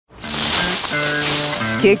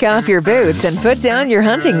Kick off your boots and put down your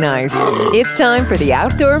hunting knife. It's time for the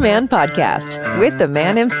Outdoor Man Podcast with the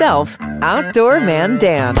man himself, Outdoor Man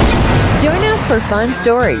Dan. Join us for fun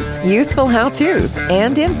stories, useful how-tos,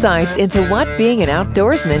 and insights into what being an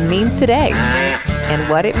outdoorsman means today and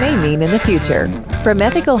what it may mean in the future. From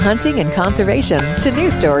ethical hunting and conservation to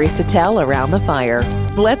new stories to tell around the fire.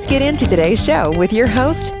 Let's get into today's show with your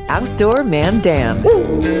host, Outdoor Man Dan.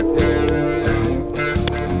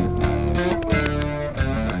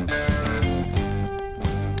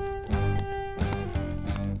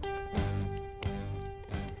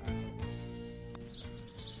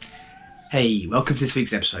 Hey, welcome to this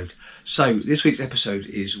week's episode. So, this week's episode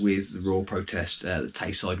is with the Rural Protest, the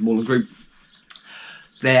Tayside Moorland Group.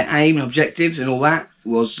 Their aim and objectives and all that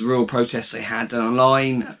was the Rural Protest they had done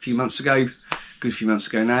online a few months ago, good few months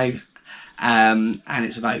ago now, and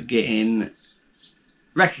it's about getting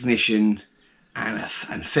recognition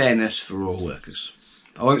and fairness for rural workers.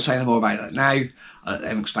 I won't say any more about that now. I'll let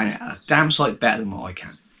them explain it a damn sight better than what I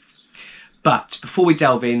can. But before we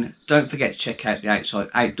delve in, don't forget to check out the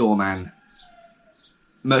Outdoor Man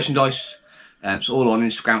merchandise. It's all on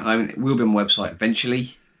Instagram at the moment. It will be on my website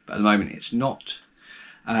eventually, but at the moment it's not.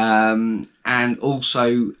 And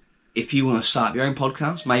also, if you want to start your own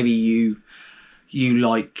podcast, maybe you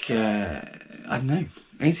like I don't know,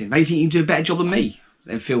 anything. Maybe you think you can do a better job than me,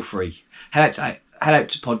 then feel free. Head out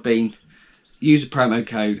to Podbean, use the promo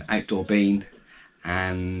code OutdoorBean,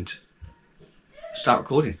 and start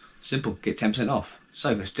recording. Simple, get 10% off.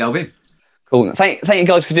 So let's delve in. Cool. Thank you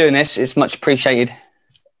guys for doing this. It's much appreciated.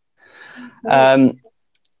 The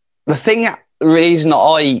reason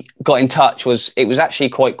I got in touch was it was actually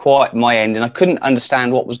quite quiet on my end, and I couldn't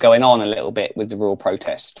understand what was going on a little bit with the rural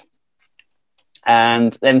protest.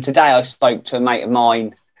 And then today I spoke to a mate of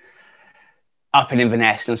mine up in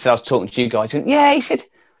Inverness, and so I was talking to you guys, and yeah, he said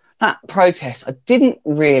that protest, I didn't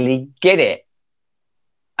really get it.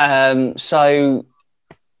 So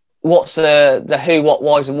what's the who, what,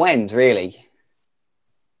 whys and whens, really?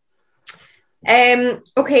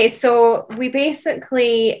 Okay, so we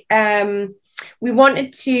basically we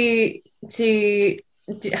wanted to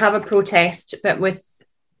have a protest, but with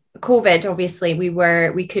COVID, obviously,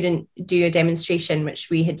 we couldn't do a demonstration,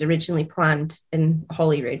 which we had originally planned in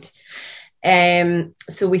Holyrood.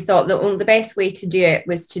 So we thought the best way to do it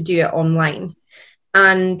was to do it online,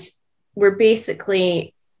 and we're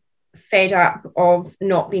basically fed up of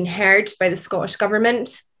not being heard by the Scottish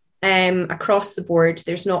government. Across the board,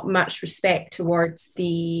 there's not much respect towards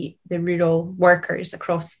the rural workers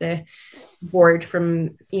across the board,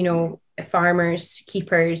 from farmers,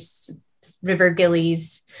 keepers, river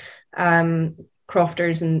gillies,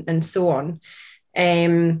 crofters, and so on.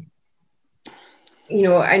 I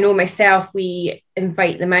know myself, we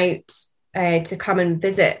invite them out to come and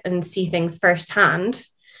visit and see things firsthand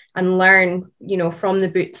and learn, from the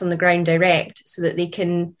boots on the ground direct, so that they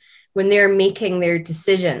can, when they're making their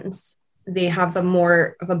decisions, they have a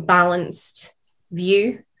more of a balanced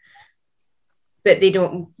view. But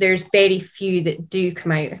there's very few that do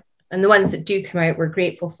come out. And the ones that do come out, we're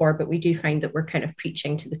grateful for, but we do find that we're kind of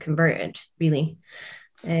preaching to the converted, really.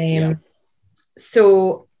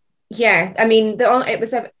 So, yeah, I mean, it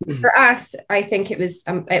was for us, I think it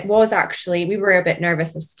was actually, we were a bit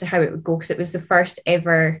nervous as to how it would go, because it was the first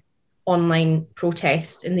ever online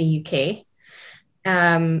protest in the UK.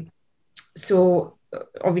 So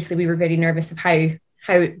obviously we were very nervous of how it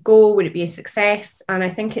would go. Would it be a success? And I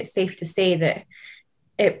think it's safe to say that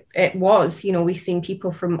it was. We've seen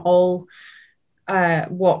people from all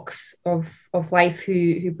walks of life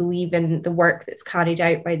who believe in the work that's carried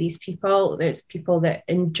out by these people. There's people that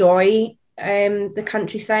enjoy the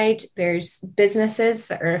countryside. There's businesses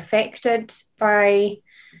that are affected by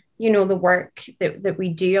the work that we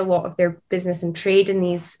do. A lot of their business and trade in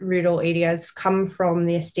these rural areas come from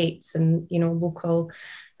the estates and, local,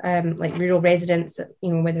 like rural residents that,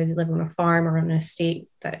 whether they live on a farm or on an estate,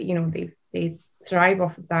 that, they thrive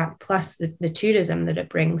off of that, plus the tourism that it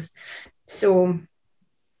brings. So,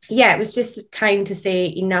 yeah, it was just a time to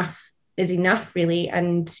say enough is enough, really.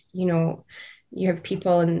 And, you have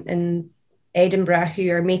people in Edinburgh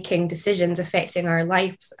who are making decisions affecting our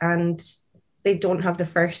lives, and they don't have the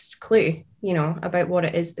first clue, about what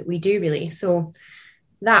it is that we do, really. So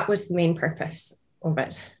that was the main purpose of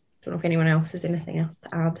it. Don't know if anyone else has anything else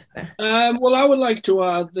to add. Well, I would like to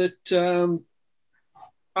add that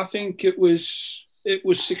I think it was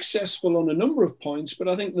successful on a number of points, but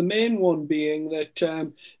I think the main one being that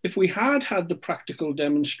if we had the practical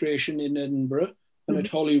demonstration in Edinburgh and at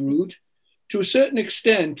Holyrood, to a certain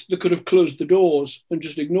extent, they could have closed the doors and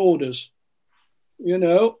just ignored us.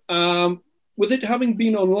 With it having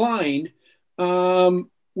been online,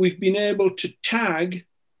 we've been able to tag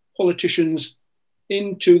politicians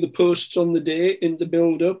into the posts on the day, in the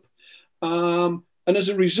build-up. And as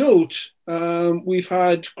a result, we've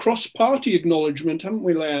had cross-party acknowledgement, haven't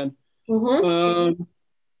we, Leanne? Mm-hmm.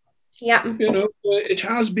 Yeah. You know, it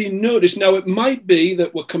has been noticed. Now, it might be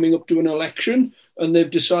that we're coming up to an election and they've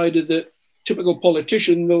decided that, typical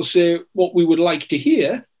politician, they'll say what we would like to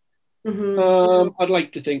hear. Mm-hmm. I'd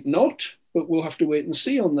like to think not, but we'll have to wait and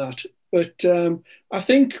see on that. But I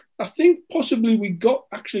think possibly we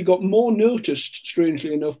actually got more noticed,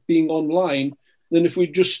 strangely enough, being online than if we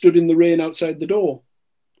just stood in the rain outside the door.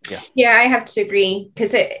 Yeah, I have to agree,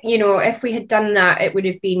 because if we had done that, it would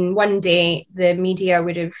have been one day, the media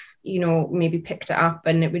would have, maybe picked it up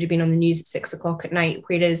and it would have been on the news at 6 o'clock at night.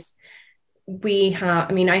 Whereas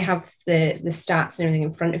I have the stats and everything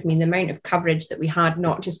in front of me, the amount of coverage that we had,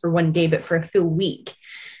 not just for one day, but for a full week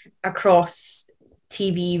across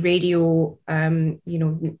TV, radio,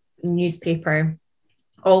 newspaper,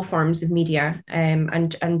 all forms of media,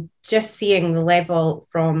 and just seeing the level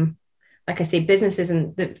from, like I say, businesses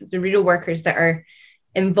and the rural workers that are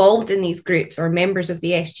involved in these groups or members of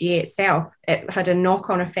the SGA itself, it had a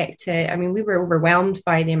knock-on effect to, we were overwhelmed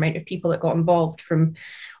by the amount of people that got involved from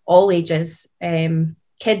all ages,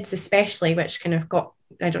 kids especially, which kind of got,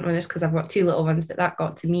 I don't know this because I've got two little ones, but that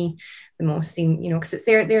got to me the most, because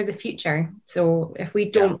they're the future. So if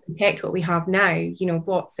we don't protect what we have now,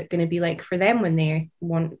 what's it going to be like for them when they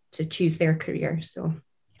want to choose their career? So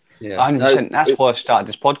yeah, 100%. That's why I started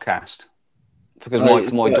this podcast,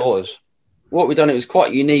 because my daughters. What we've done, it was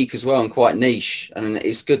quite unique as well and quite niche, and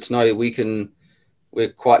it's good to know we're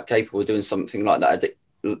quite capable of doing something like that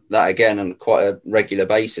again on quite a regular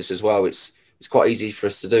basis as well. It's quite easy for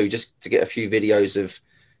us to do, just to get a few videos of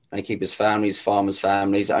keepers' families, farmers'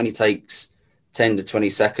 families. It only takes 10 to 20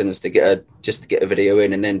 seconds to get a video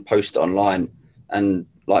in and then post it online. And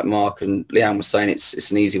like Mark and Leanne was saying,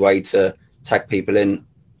 it's an easy way to tag people in,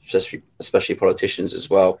 especially politicians as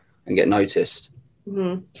well, and get noticed.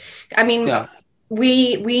 Mm-hmm.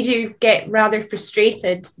 We do get rather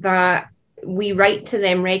frustrated that we write to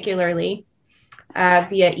them regularly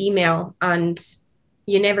via email, and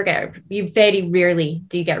you very rarely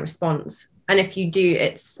do you get a response. And if you do,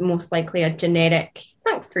 it's most likely a generic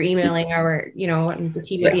 "thanks for emailing our," and the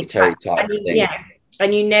TV secretary type thing. Yeah,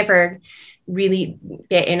 and you never really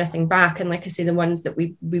get anything back. And like I say, the ones that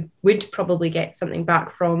we would probably get something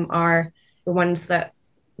back from are the ones that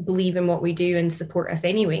believe in what we do and support us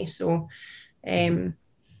anyway. So, it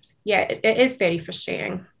is very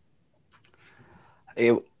frustrating.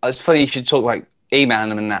 It's funny you should talk about emailing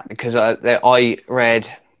them and that, because I read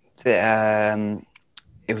that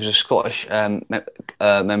it was a Scottish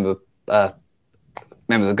member of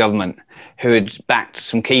the government who had backed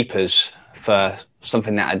some keepers for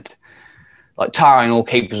something that had, like, tarring all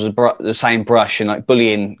keepers with the same brush and like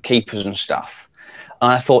bullying keepers and stuff.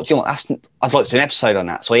 And I thought, I'd like to do an episode on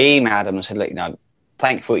that. So I emailed them and said, look,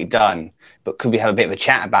 thank you for what you've done, but could we have a bit of a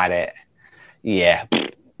chat about it? Yeah,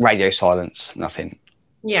 radio silence, nothing.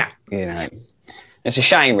 Yeah. It's a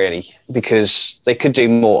shame, really, because they could do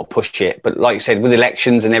more to push it. But like you said, with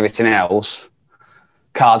elections and everything else,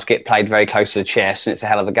 cards get played very close to the chest, and it's a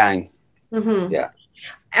hell of a game. Mm-hmm. Yeah.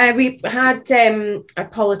 We had a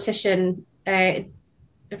politician, a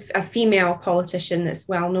female politician that's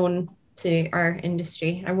well known to our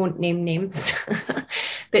industry. I won't name names,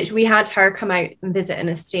 but we had her come out and visit an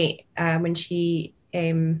estate when she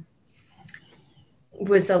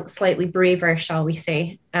was slightly braver, shall we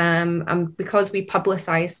say, and because we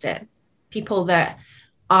publicised it, people that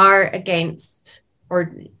are against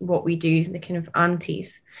or what we do, the kind of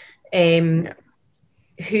antis, who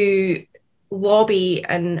lobby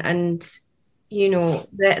and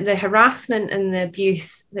the harassment and the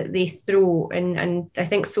abuse that they throw, and I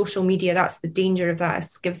think social media, that's the danger of that,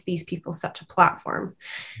 is gives these people such a platform.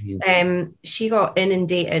 She got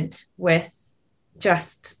inundated with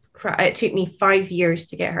it took me 5 years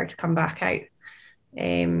to get her to come back out,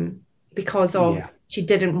 because of she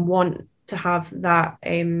didn't want to have that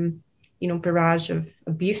barrage of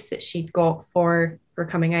abuse that she'd got for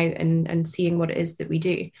coming out and seeing what it is that we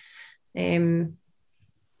do. And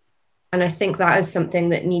I think that is something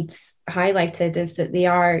that needs highlighted, is that they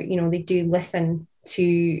are, they do listen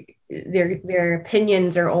to their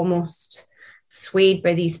opinions are almost swayed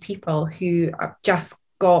by these people who have just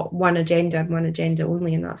got one agenda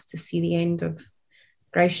only, and that's to see the end of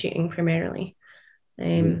grouse shooting primarily.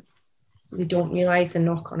 We don't realise the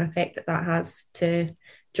knock-on effect that has to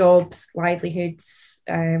jobs, livelihoods,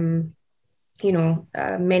 mental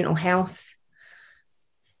health,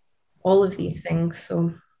 all of these things.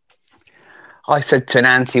 So I said to an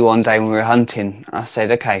auntie one day when we were hunting, I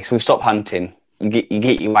said, okay, so we stop hunting. You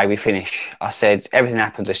get your way, we finish. I said, everything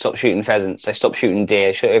happens. They stop shooting pheasants. They stop shooting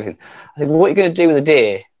deer, shoot everything. I said, well, what are you going to do with the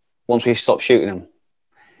deer once we stop shooting them?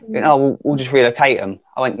 He went, oh, we'll just relocate them.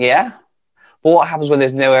 I went, yeah? But what happens when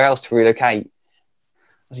there's nowhere else to relocate?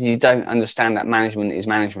 I said, you don't understand that management is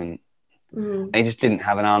management. And he just didn't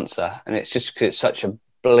have an answer. And it's just because it's such a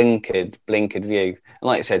blinkered view. And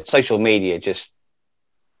like I said, social media just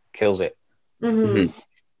kills it.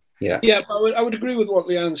 Yeah. Yeah, I would agree with what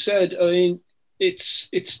Leanne said. I mean, it's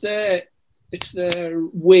their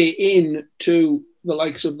way in to the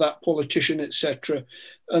likes of that politician, etc.,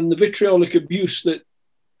 and the vitriolic abuse that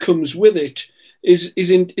comes with it is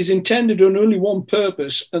intended on only one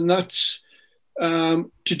purpose, and that's to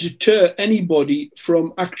deter anybody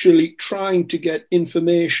from actually trying to get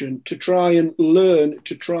information, to try and learn,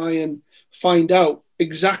 to try and find out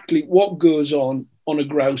exactly what goes on a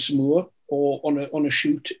grouse moor or on a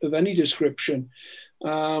shoot of any description.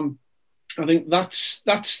 I think that's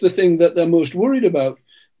the thing that they're most worried about,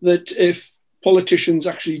 that if politicians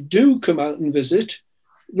actually do come out and visit,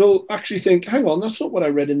 they'll actually think, hang on, that's not what I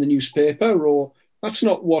read in the newspaper, or that's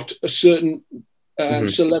not what a certain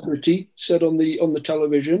celebrity said on the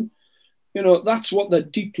television. You know, that's what they're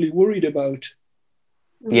deeply worried about.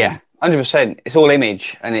 Yeah, 100%. It's all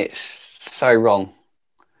image, and it's so wrong.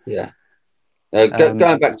 Yeah. Going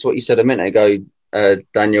back to what you said a minute ago,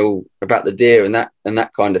 Daniel, about the deer and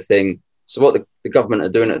that kind of thing. So what the government are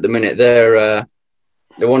doing at the minute,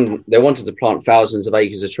 they wanted to plant thousands of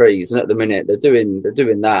acres of trees, and at the minute they're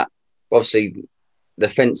doing that. Obviously, they're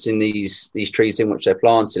fencing these trees in which they're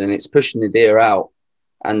planting, and it's pushing the deer out.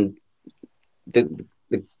 And the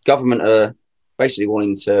government are basically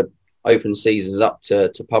wanting to open seasons up to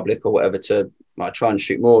public or whatever to try and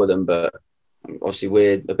shoot more of them. But obviously,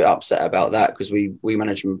 we're a bit upset about that because we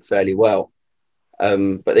manage them fairly well.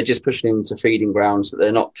 But they're just pushing into feeding grounds that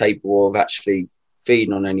they're not capable of actually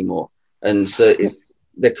feeding on anymore. And so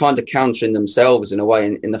they're kind of countering themselves in a way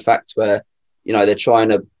in the fact where, you know, they're trying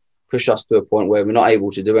to push us to a point where we're not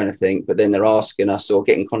able to do anything, but then they're asking us or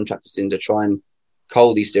getting contractors in to try and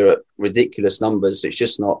cull these deer at ridiculous numbers. It's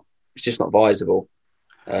just not viable.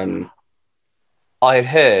 I had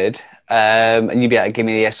heard, and you'd be able to give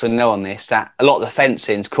me the yes or no on this, that a lot of the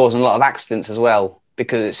fencing is causing a lot of accidents as well,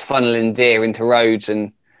 because it's funneling deer into roads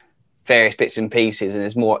and various bits and pieces, and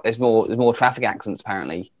there's more traffic accidents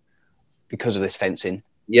apparently because of this fencing.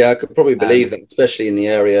 Yeah, I could probably believe that, especially in the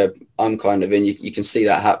area I'm kind of in. You can see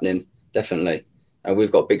that happening, definitely. And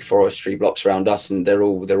we've got big forestry blocks around us, and they're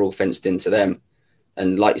all fenced into them.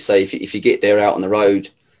 And like you say, if you get deer out on the road,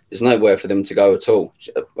 there's nowhere for them to go at all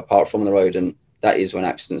apart from the road, and that is when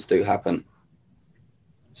accidents do happen.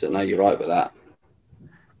 So no, you're right with that.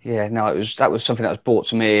 Yeah, no, that was something that was brought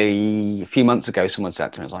to me a few months ago. Someone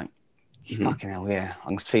said to me, I was like, fucking hell, yeah, I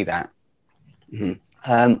can see that.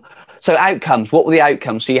 So outcomes, what were the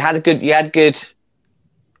outcomes? So you had a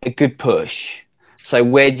good push. So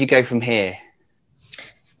where did you go from here?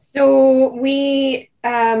 So we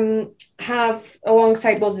have,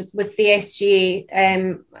 alongside with the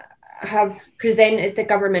SGA, have presented the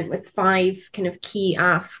government with 5 kind of key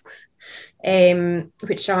asks,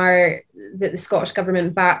 which are that the Scottish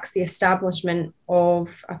Government backs the establishment of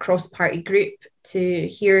a cross-party group to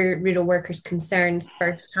hear rural workers' concerns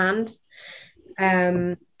firsthand,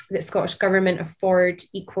 that Scottish Government afford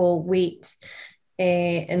equal weight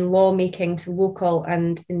in lawmaking to local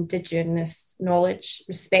and Indigenous knowledge,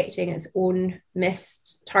 respecting its own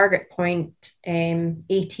missed target point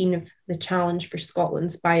 18 of the Challenge for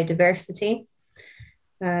Scotland's Biodiversity.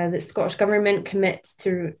 The Scottish Government commits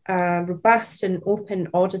to robust and open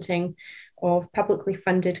auditing of publicly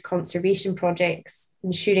funded conservation projects,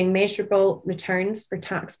 ensuring measurable returns for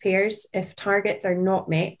taxpayers if targets are not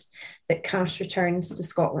met, that cash returns to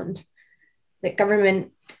Scotland. The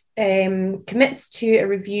government commits to a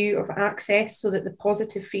review of access so that the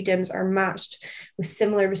positive freedoms are matched with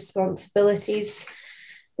similar responsibilities.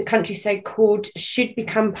 The Countryside Code should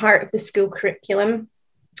become part of the school curriculum.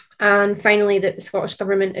 And finally, that the Scottish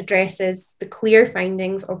Government addresses the clear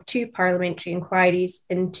findings of 2 parliamentary inquiries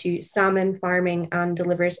into salmon farming and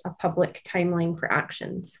delivers a public timeline for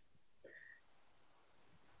actions.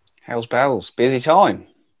 Hell's bells, busy time.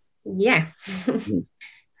 Yeah.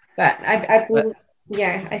 But I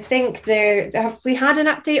think have we had an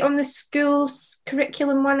update on the school's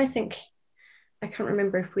curriculum one? I can't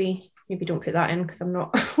remember if we maybe don't put that in because I'm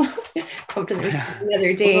not confident the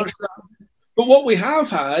other day. But what we have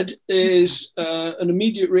had is an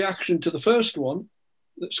immediate reaction to the first one,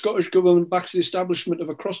 The Scottish Government backs the establishment of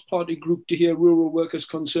a cross-party group to hear rural workers'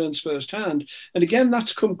 concerns firsthand. And again,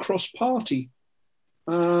 that's come cross-party.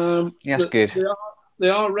 That's good. They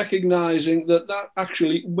are recognising that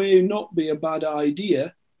actually may not be a bad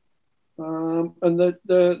idea. And that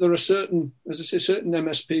there are certain, as I say, certain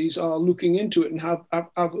MSPs are looking into it and have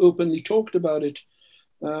openly talked about it.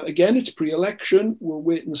 Again, it's pre-election. We'll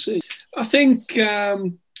wait and see. I think,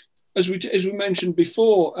 as we mentioned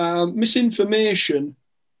before, misinformation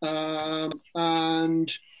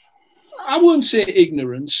and I won't say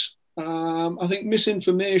ignorance. I think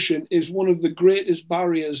misinformation is one of the greatest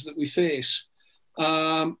barriers that we face.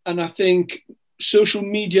 And I think social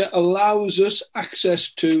media allows us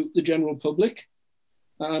access to the general public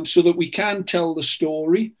so that we can tell the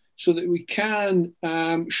story, so that we can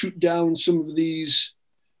shoot down some of these,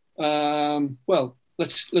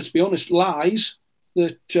 let's be honest, lies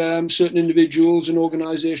that certain individuals and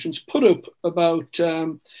organisations put up about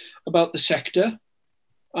the sector.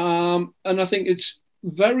 And I think it's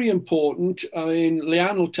very important. I mean,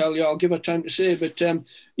 Leanne will tell you, I'll give her time to say, but,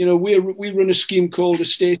 we run a scheme called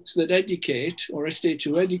Estates That Educate, or Estates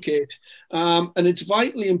Who Educate. And it's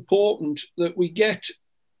vitally important that we get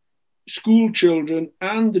school children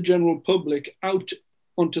and the general public out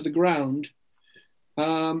onto the ground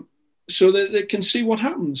so that they can see what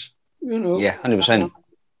happens. Yeah, 100%.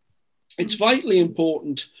 It's vitally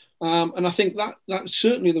important. And I think that's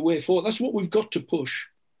certainly the way forward. That's what we've got to push.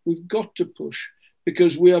 We've got to push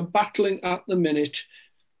because we are battling at the minute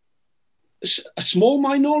a small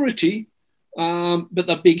minority, but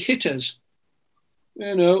they're big hitters,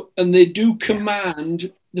 and they do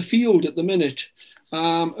command the field at the minute.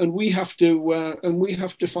 And we have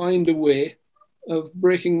to find a way of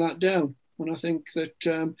breaking that down. And I think that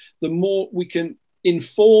the more we can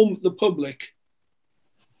inform the public,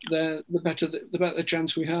 the better the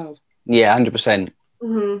chance we have. Yeah, 100%.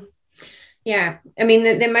 Mm-hmm. Yeah, I mean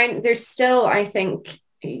the amount. There's still, I think,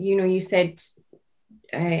 you said,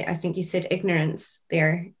 I think you said ignorance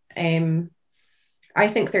there. I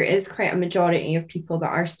think there is quite a majority of people that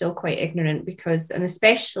are still quite ignorant and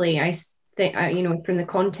especially I think from the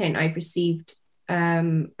content I've received.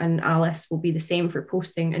 And Alice will be the same for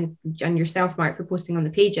posting, and yourself, Mark, for posting on the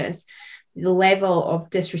pages. The level of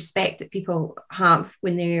disrespect that people have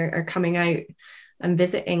when they are coming out and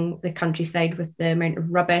visiting the countryside with the amount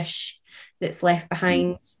of rubbish that's left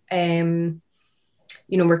behind. We're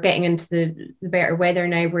getting into the better weather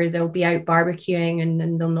now where they'll be out barbecuing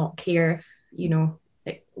and they'll not care if,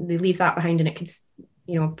 they leave that behind and it could,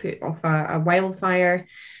 put off a wildfire.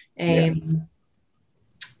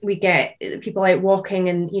 We get people out walking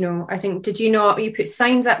and, I think, did you put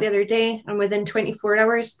signs up the other day and within 24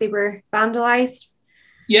 hours they were vandalised?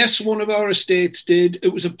 Yes, one of our estates did. It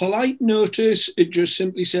was a polite notice. It just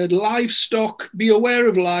simply said, livestock, be aware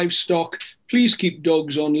of livestock. Please keep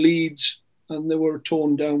dogs on leads. And they were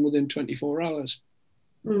torn down within 24 hours.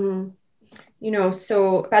 Mm-hmm. The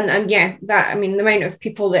amount of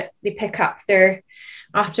people that they pick up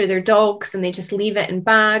after their dogs and they just leave it in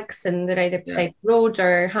bags and they're either beside the road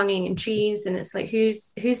or hanging in trees, and it's like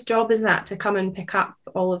whose job is that to come and pick up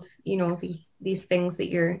all of these things that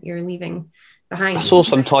you're leaving behind? I saw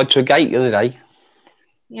some tied to a gate the other day.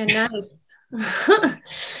 Yeah, nice.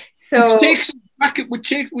 So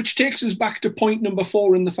which takes us back to point number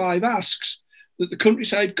 4 in the 5 asks, that the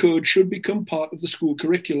countryside code should become part of the school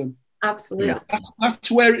curriculum. Absolutely. Yeah. That's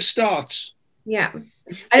where it starts. Yeah.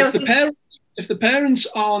 If the parents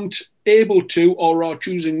aren't able to or are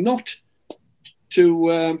choosing not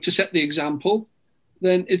to set the example,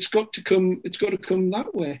 then it's got to come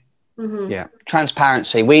that way. Mm-hmm. Yeah,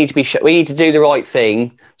 transparency. We need to do the right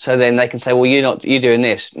thing, so then they can say, "Well, you're doing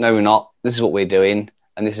this. No, we're not. This is what we're doing,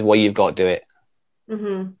 and this is why you've got to do it."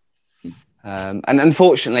 Mm-hmm. And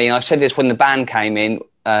unfortunately, and I said this when the ban came in,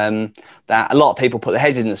 that a lot of people put their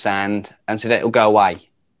heads in the sand and said it'll go away,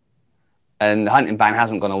 and the hunting ban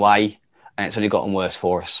hasn't gone away, and it's only gotten worse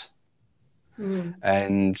for us. Mm.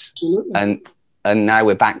 And now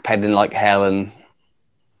we're backpedaling like hell, and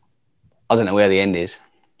I don't know where the end is.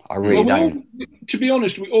 I really don't. To be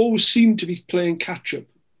honest, we always seem to be playing catch up.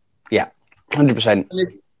 Yeah, 100%.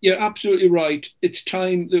 You're absolutely right. It's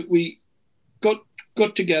time that we got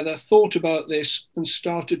together, thought about this, and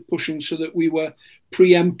started pushing so that we were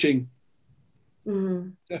preempting. Mm-hmm.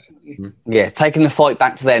 Definitely. Yeah, taking the fight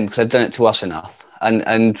back to them because they've done it to us enough.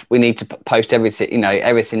 And we need to post everything,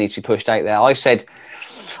 everything needs to be pushed out there. I did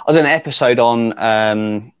an episode on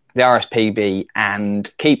the RSPB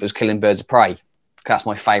and keepers killing birds of prey. That's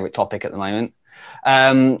my favourite topic at the moment.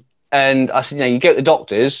 And I said, you go to the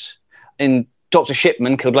doctors and Dr.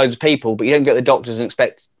 Shipman killed loads of people, but you don't get the doctors and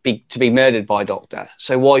expect to be murdered by a doctor.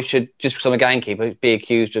 So why should, just because I'm a gamekeeper, be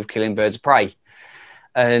accused of killing birds of prey?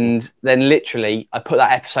 And then literally, I put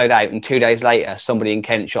that episode out, and 2 days later, somebody in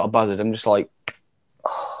Kent shot a buzzard. I'm just like,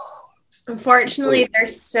 oh. Unfortunately,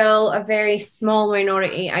 there's still a very small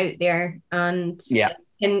minority out there, and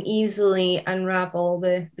can easily unravel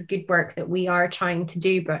the good work that we are trying to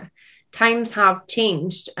do. But times have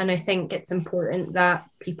changed, and I think it's important that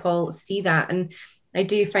people see that. And I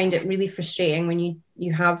do find it really frustrating when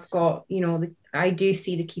you have got, I do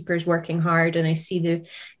see the keepers working hard, and I see the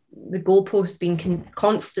goalposts being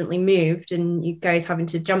constantly moved, and you guys having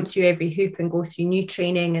to jump through every hoop and go through new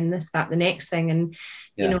training and this, that, the next thing. And,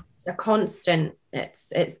 it's a constant,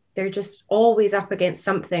 they're just always up against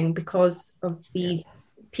something because of these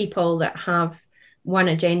people that have one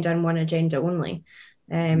agenda and one agenda only.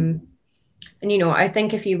 And, I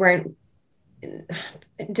think if you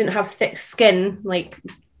didn't have thick skin, like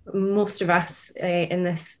most of us in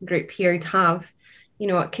this group here have,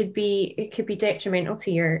 it could be detrimental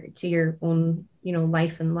to your own,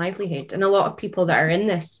 life and livelihood. And a lot of people that are in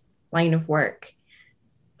this line of work,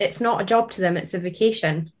 it's not a job to them, it's a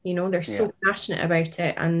vacation. They're so passionate about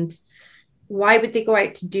it. And why would they go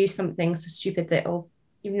out to do something so stupid that will,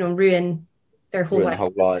 ruin their whole life,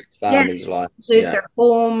 family's life, lose their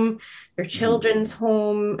home, their children's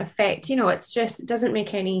home, affect, it doesn't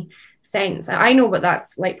make any sense. I know what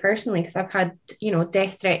that's like personally, because I've had,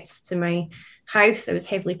 death threats to my house. I was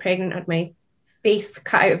heavily pregnant, had my face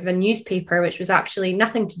cut out of a newspaper, which was actually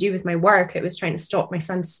nothing to do with my work. It was trying to stop my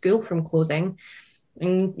son's school from closing,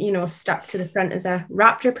 and stuck to the front as a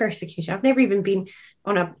raptor persecution. I've never even been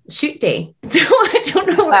on a shoot day, so I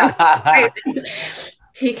don't know what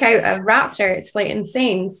take out a raptor. It's like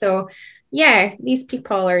insane. So these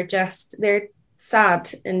people are they're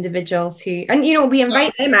sad individuals who, and we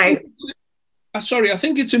invite them out. I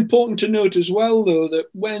think it's important to note as well, though, that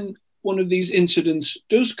when one of these incidents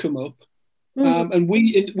does come up, and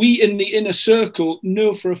we in the inner circle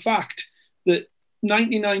know for a fact that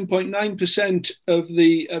 99.9% of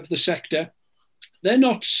the sector, they're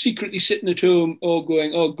not secretly sitting at home or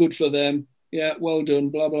going, oh, good for them, yeah, well done,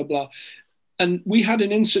 blah blah blah. And we had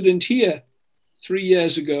an incident here 3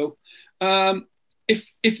 years ago.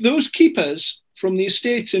 If those keepers from the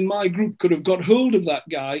estates in my group could have got hold of that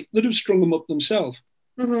guy, they'd have strung him up themselves.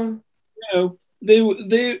 They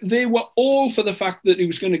were all for the fact that he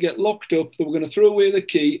was going to get locked up. They were going to throw away the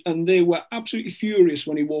key, and they were absolutely furious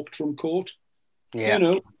when he walked from court.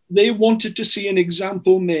 They wanted to see an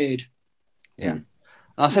example made. And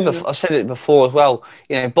I said it before as well.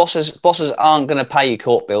 Bosses aren't going to pay your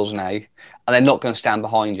court bills now, and they're not going to stand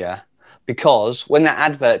behind you, because when that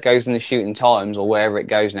advert goes in the Shooting Times or wherever it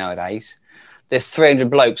goes nowadays, there's 300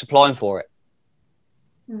 blokes applying for it.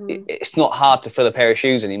 It's not hard to fill a pair of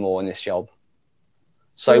shoes anymore in this job.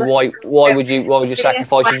 So why would you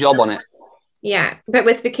sacrifice your job on it? Yeah, but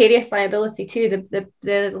with vicarious liability too,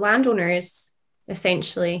 the landowner is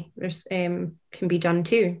essentially can be done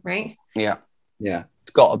too, right? Yeah.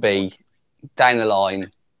 It's got to be down the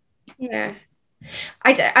line. Yeah.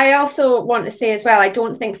 I also want to say as well, I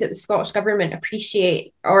don't think that the Scottish government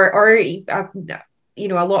appreciate or a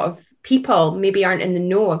lot of people maybe aren't in the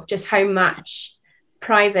know of just how much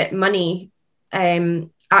private money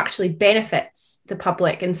actually benefits the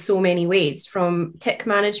public in so many ways, from tick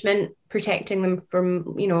management, protecting them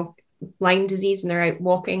from, Lyme disease when they're out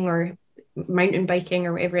walking or mountain biking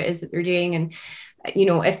or whatever it is that they're doing. And,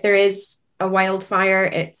 if there is a wildfire,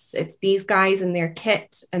 it's these guys and their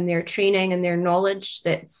kit and their training and their knowledge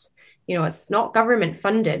that's, it's not government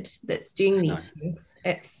funded that's doing these things.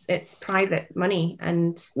 It's private money.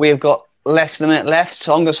 And we've got less than a minute left,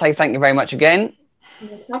 so I'm going to say thank you very much again.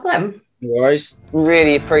 No problem. No worries.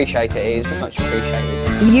 Really appreciate it. It is much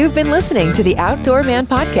appreciated. You've been listening to the Outdoor Man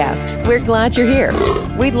Podcast. We're glad you're here.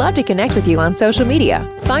 We'd love to connect with you on social media.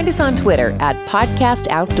 Find us on Twitter at Podcast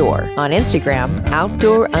Outdoor, on Instagram,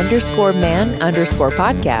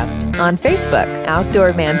 Outdoor_Man_podcast, on Facebook,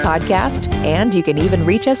 Outdoor Man Podcast, and you can even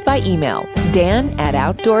reach us by email,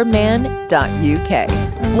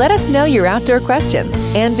 dan@outdoorman.uk. Let us know your outdoor questions,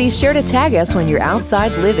 and be sure to tag us when you're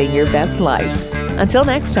outside living your best life. Until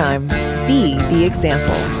next time, be the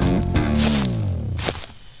example.